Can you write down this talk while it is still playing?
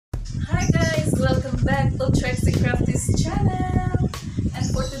back to Trixie Crafty's channel. And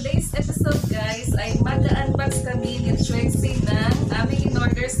for today's episode guys, ay mag-unbox kami ni Trixie ng aming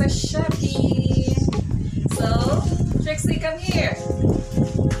in-order sa Shopee. So, Trixie, come here.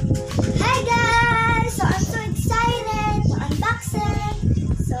 Hi guys! So I'm so excited to unbox it.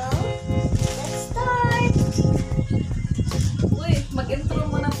 So, let's start. Uy, mag-intro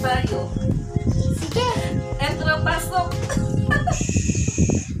muna tayo. Sige! Intro, pasok!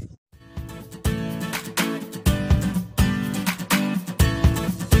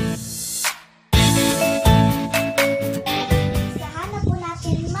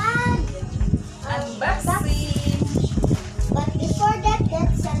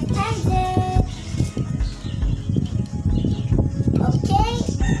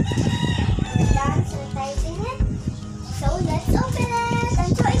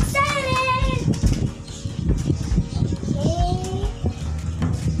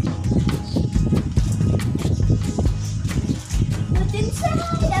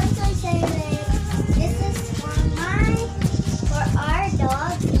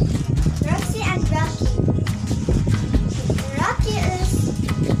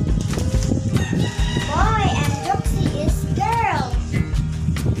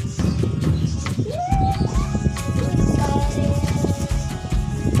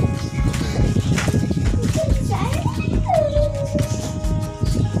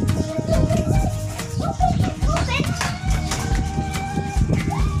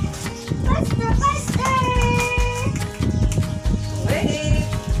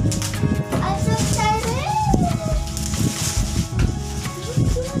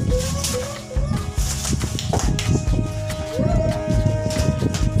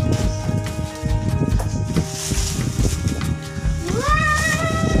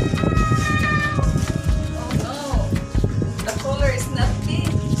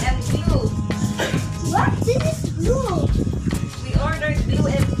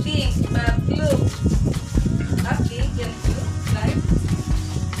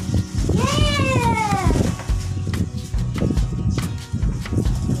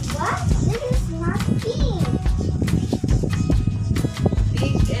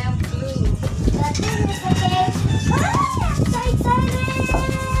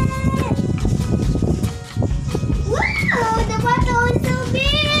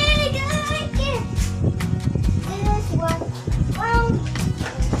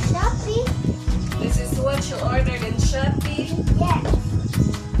 You ordered in Shopee? Yes.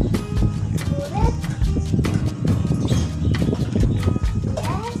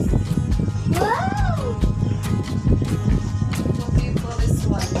 Yes. Wow! What do you call this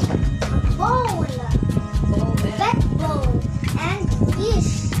one? Bowl. Bowl and Pet bowl. And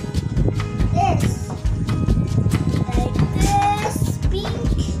fish. This. Like this.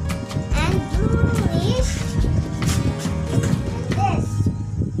 Pink. And bluish. And this.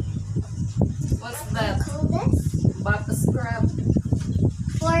 what's that? Call this? Bath scrub.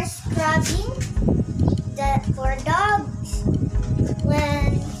 For scrubbing, for dogs,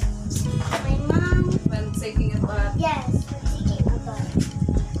 when my mom, When taking a bath. yes, for taking a bath,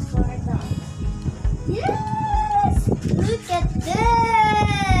 for dogs. Yes! Look at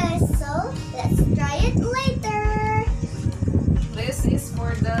this! So, let's try it later. This is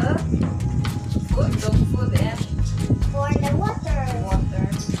for the food, dog food and For the water. water.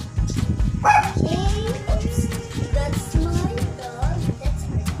 Okay. Oops. That's my dog. That's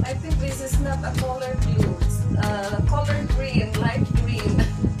her dog. I think this is not a color blue. It's color green, light green.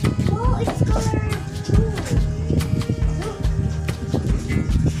 Oh, it's color blue. Look.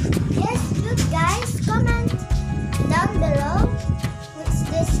 Yes, look guys, comment down below. What's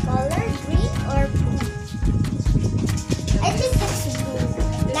this color? Green or blue? I think it's blue.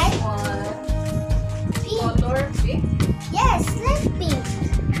 This Light one, pink. color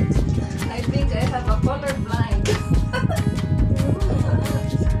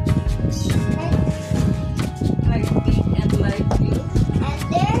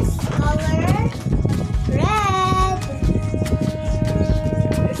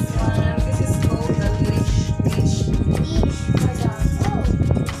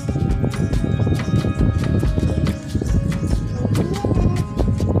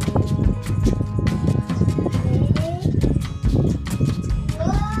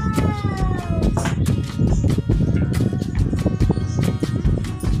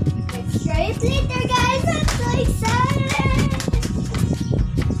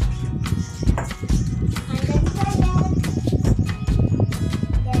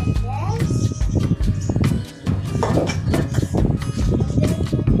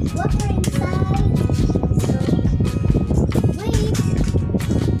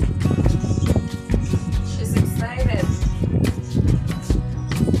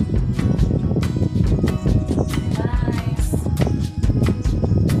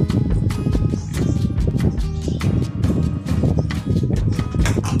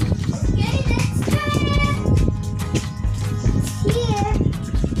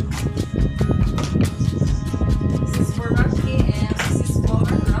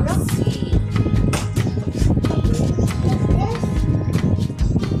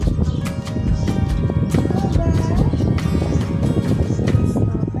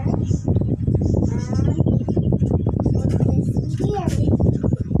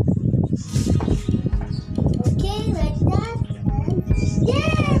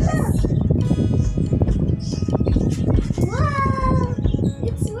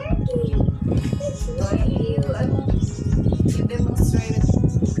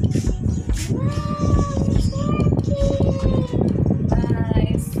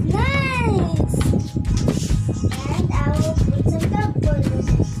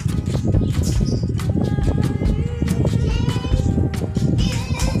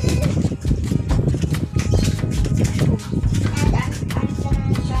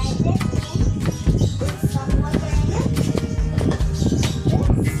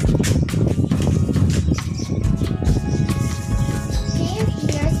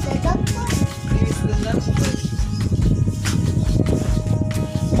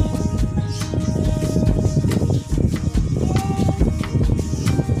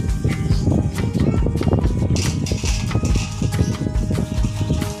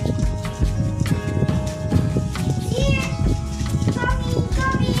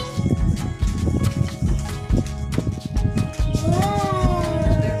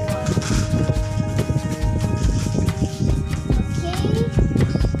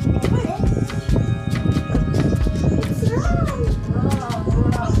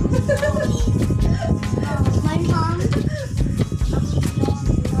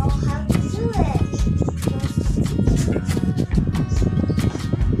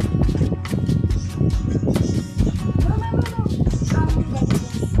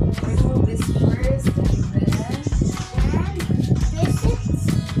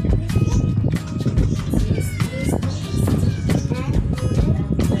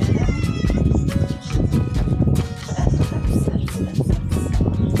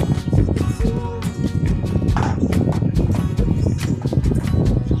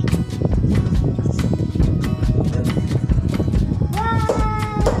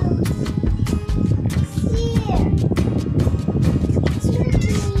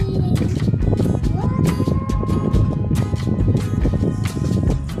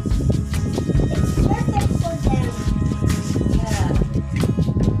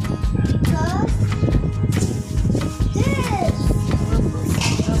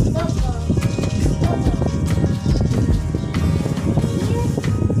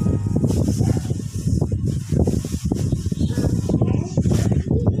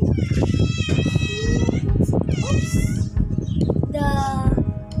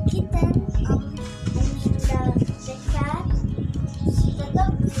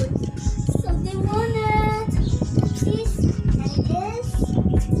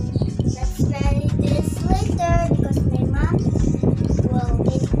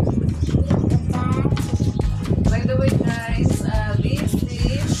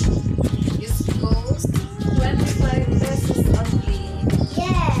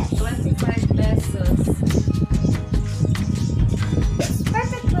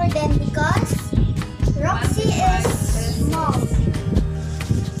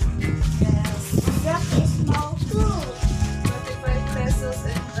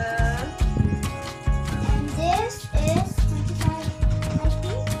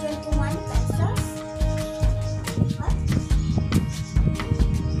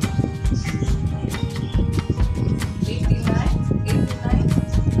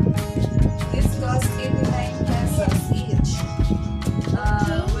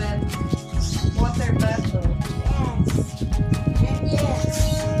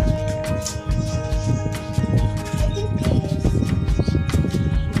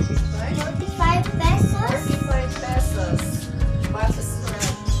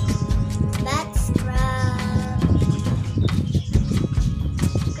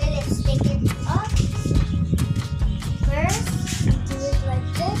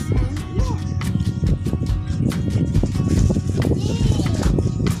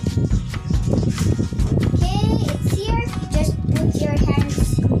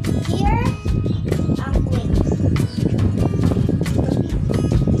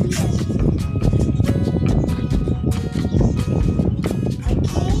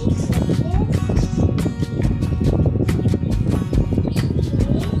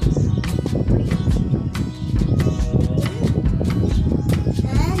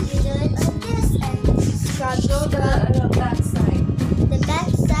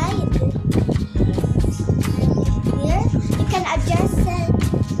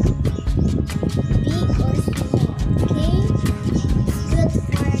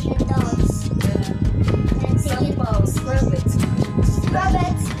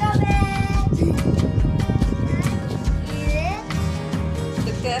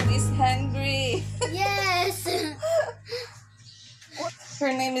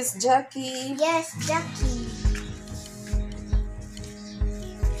name is Jackie. Yes, Jackie.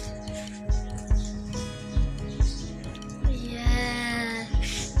 Yeah.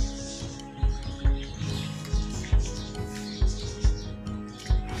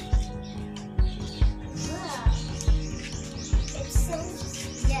 Wow. It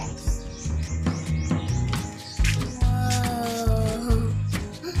says yes. Wow.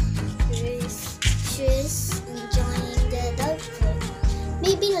 She's enjoying the dog food.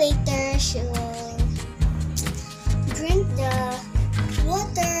 Maybe later she will drink the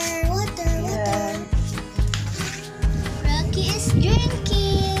water. Yeah. Rocky is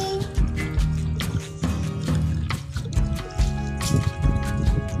drinking.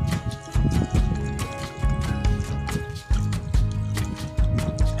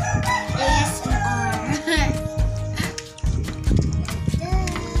 ASMR.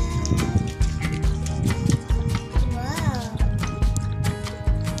 Wow.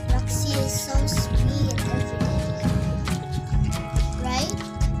 Roxy is so sweet every day. Right?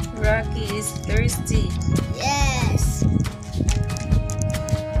 Rocky is thirsty. Yes.